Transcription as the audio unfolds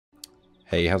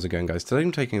Hey, how's it going, guys? Today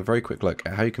I'm taking a very quick look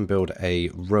at how you can build a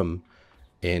room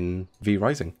in V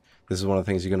Rising. This is one of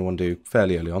the things you're going to want to do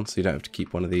fairly early on, so you don't have to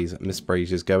keep one of these mist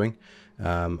braziers going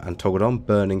and toggled on,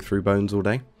 burning through bones all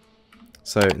day.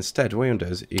 So instead, what you're going to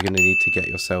do is you're going to need to get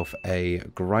yourself a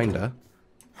grinder,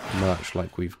 much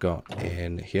like we've got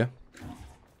in here.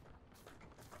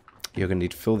 You're going to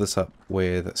need to fill this up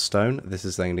with stone. This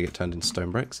is then going to get turned into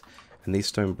stone bricks. And these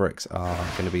stone bricks are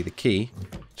going to be the key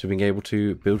to being able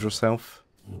to build yourself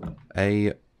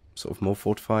a sort of more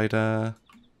fortified room,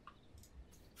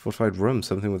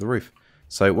 something with a roof.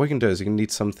 So what you can do is you can need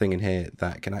something in here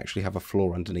that can actually have a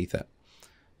floor underneath it.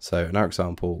 So in our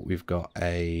example, we've got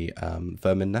a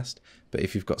vermin nest, but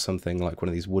if you've got something like one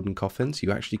of these wooden coffins,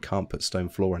 you actually can't put stone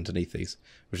floor underneath these,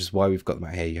 which is why we've got them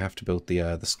out here. You have to build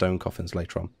the stone coffins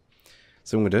later on.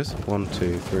 So what I'm going to do is 1,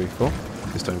 2, 3, 4,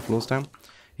 the stone floors down.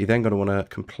 You're then going to want to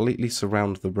completely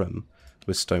surround the room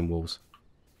with stone walls.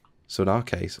 So in our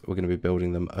case, we're going to be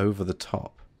building them over the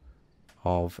top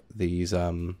of these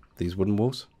wooden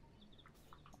walls.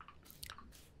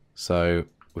 So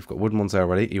we've got wooden ones there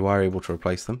already. You are able to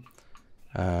replace them.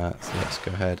 So let's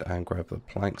go ahead and grab the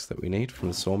planks that we need from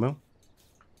the sawmill.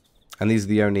 And these are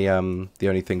the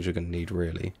only things you're going to need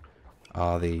really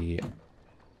are the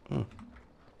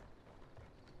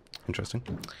interesting.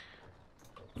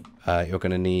 You're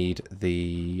going to need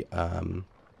the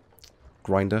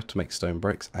grinder to make stone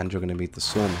bricks, and you're going to need the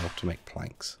sawmill to make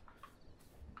planks.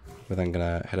 We're then going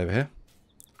to head over here.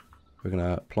 We're going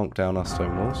to plonk down our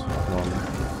stone walls. 1,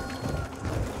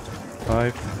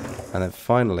 5. And then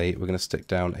finally, we're going to stick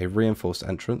down a reinforced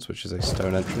entrance, which is a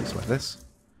stone entrance like this.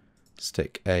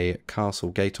 Stick a castle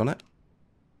gate on it.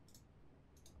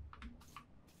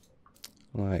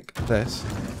 Like this.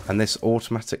 And this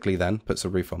automatically then puts a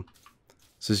roof on.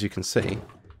 So as you can see,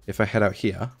 if I head out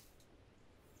here,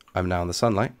 I'm now in the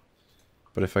sunlight.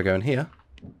 But if I go in here,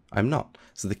 I'm not.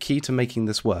 So the key to making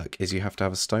this work is you have to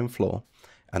have a stone floor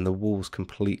and the walls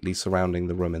completely surrounding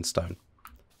the room in stone.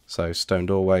 So stone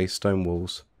doorway, stone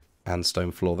walls, and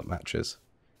stone floor that matches.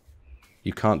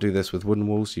 You can't do this with wooden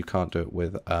walls. You can't do it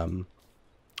with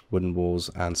wooden walls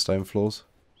and stone floors.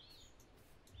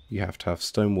 You have to have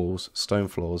stone walls, stone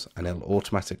floors, and it'll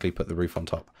automatically put the roof on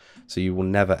top. So you will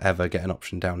never ever get an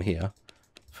option down here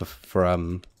for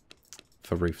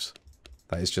roofs.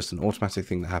 That is just an automatic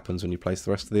thing that happens when you place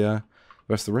the rest of the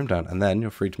room down, and then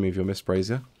you're free to move your mist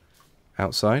brazier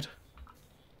outside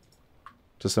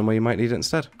to somewhere you might need it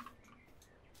instead.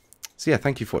 So yeah,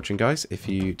 thank you for watching, guys. If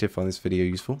you did find this video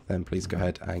useful, then please go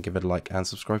ahead and give it a like and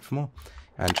subscribe for more,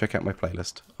 and check out my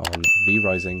playlist on V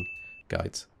Rising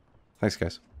guides. Thanks,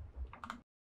 guys.